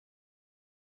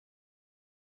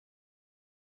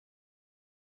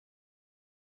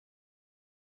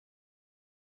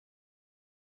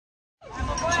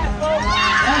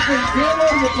Get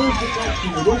over the person next to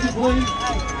you. Would you please?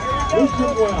 Wish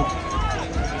them well.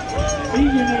 Be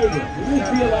your neighbor. You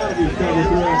just be allowed to be standing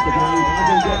throughout the game. I'm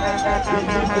going to get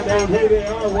used to know who they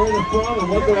are, where they're from, and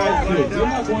what they're like to do. You're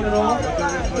not one at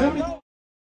all.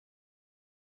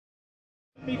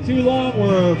 Be too long.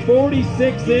 We're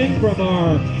 46 in from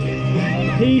our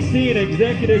PC and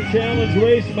Executive Challenge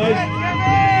race. Mike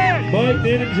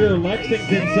Nininger,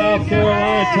 Lexington, South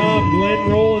Carolina. Tom Glenn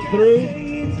rolling through.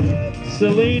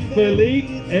 Celine Philippe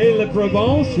et La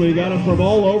Provence. We got them from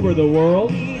all over the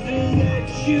world.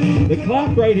 The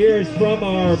clock right here is from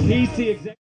our PC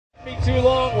Executive. Be too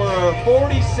long. We're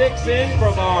 46 in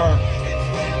from our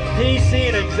PC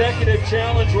and Executive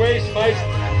Challenge race. Mike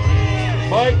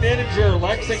Nininger,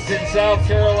 Lexington, South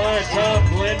Carolina. Tom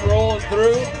Glenn rolling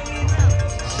through.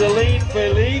 Celine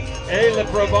Philippe et La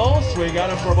Provence. We got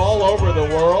them from all over the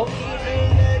world.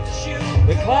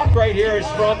 The clock right here is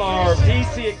from our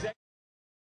PC Executive.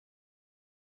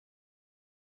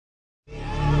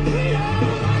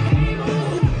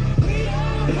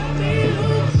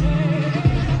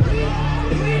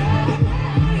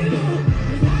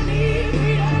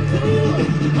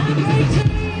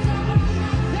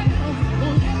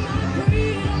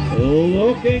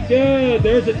 Looking good.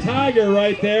 There's a tiger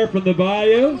right there from the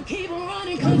bayou.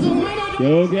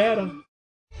 Go get him.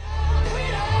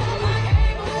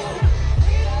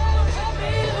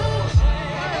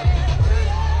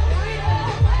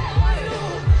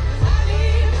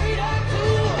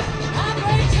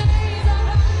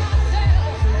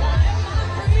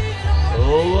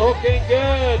 Looking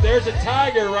good. There's a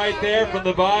tiger right there from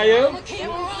the bayou.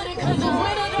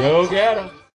 Go get him.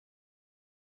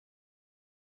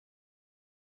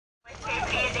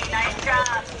 Nice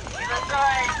job. You look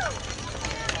good.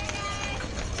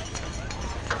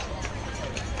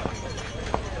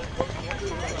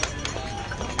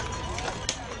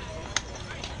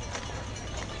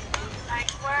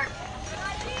 Nice work.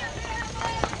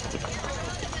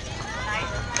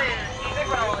 Nice and smooth. Keep it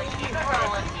rolling. Keep it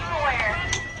rolling. Keep aware.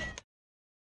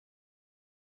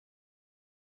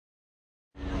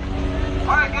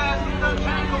 All right, guys. Get those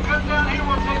chains. We'll come down here.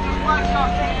 We'll take this flag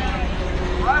off.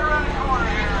 Right around the corner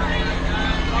here.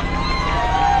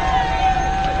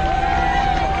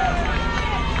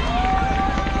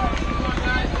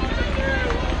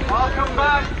 Welcome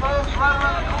back, folks. Right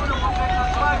around the corner, we'll take the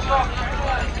flags off.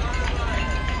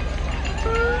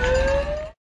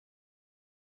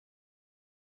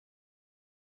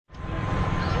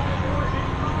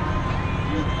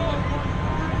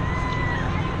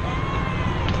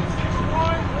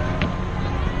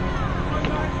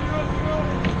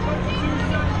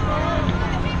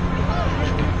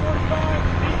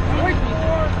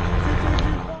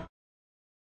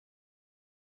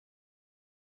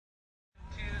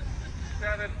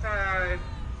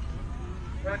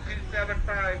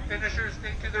 1275. Finishers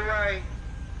stay to the right.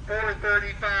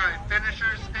 435.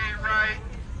 Finishers stay right.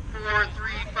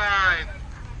 435.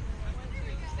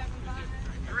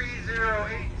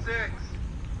 3086.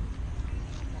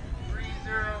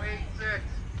 3086.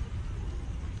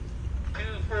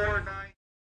 249.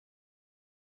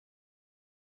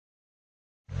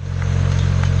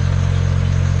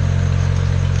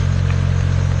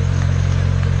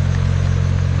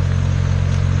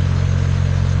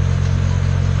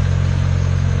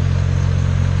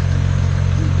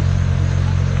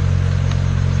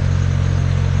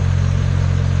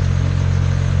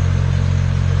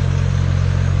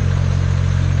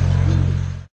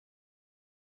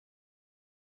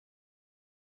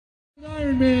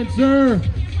 Ironman, sir.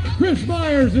 Chris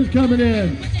Myers is coming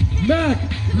in. Mac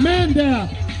Mandap,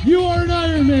 you are an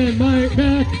Ironman,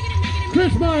 Mac.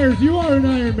 Chris Myers, you are an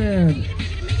Ironman.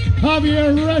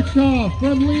 Javier Rechkoff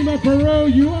from Lima, Peru,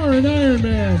 you are an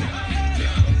Ironman.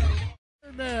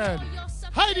 Ironman.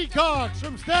 Heidi Cox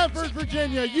from Stanford,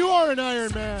 Virginia, you are an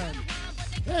Ironman.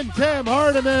 And Tim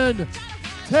Hardiman.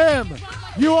 Tim,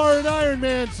 you are an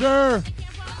Ironman, sir.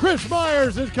 Chris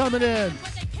Myers is coming in.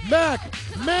 Mac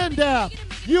Mandap,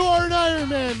 you are an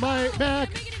Ironman, Mac.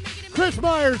 Chris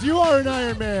Myers, you are an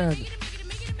Ironman.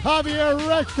 Javier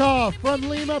Rechkoff from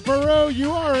Lima, Peru,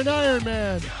 you are an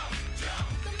Ironman.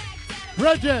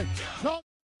 Bridget, an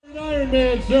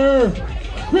Ironman, sir.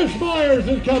 Chris Myers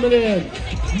is coming in.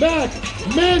 Mac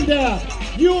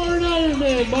Mandap, you are an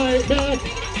Ironman, Mac.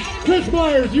 Chris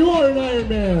Myers, you are an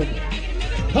Ironman.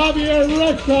 Javier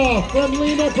Rechkoff from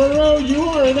Lima, Peru, you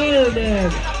are an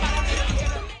Ironman.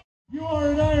 You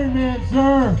are an Ironman,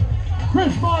 sir.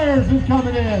 Chris Myers is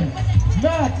coming in.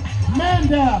 Mac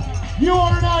Mandap, you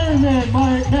are an Ironman,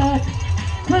 Mac.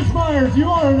 Chris Myers, you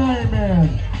are an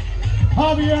Ironman.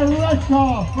 Javier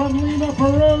Rechkoff from Lima,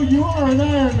 Peru, you are an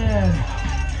Ironman.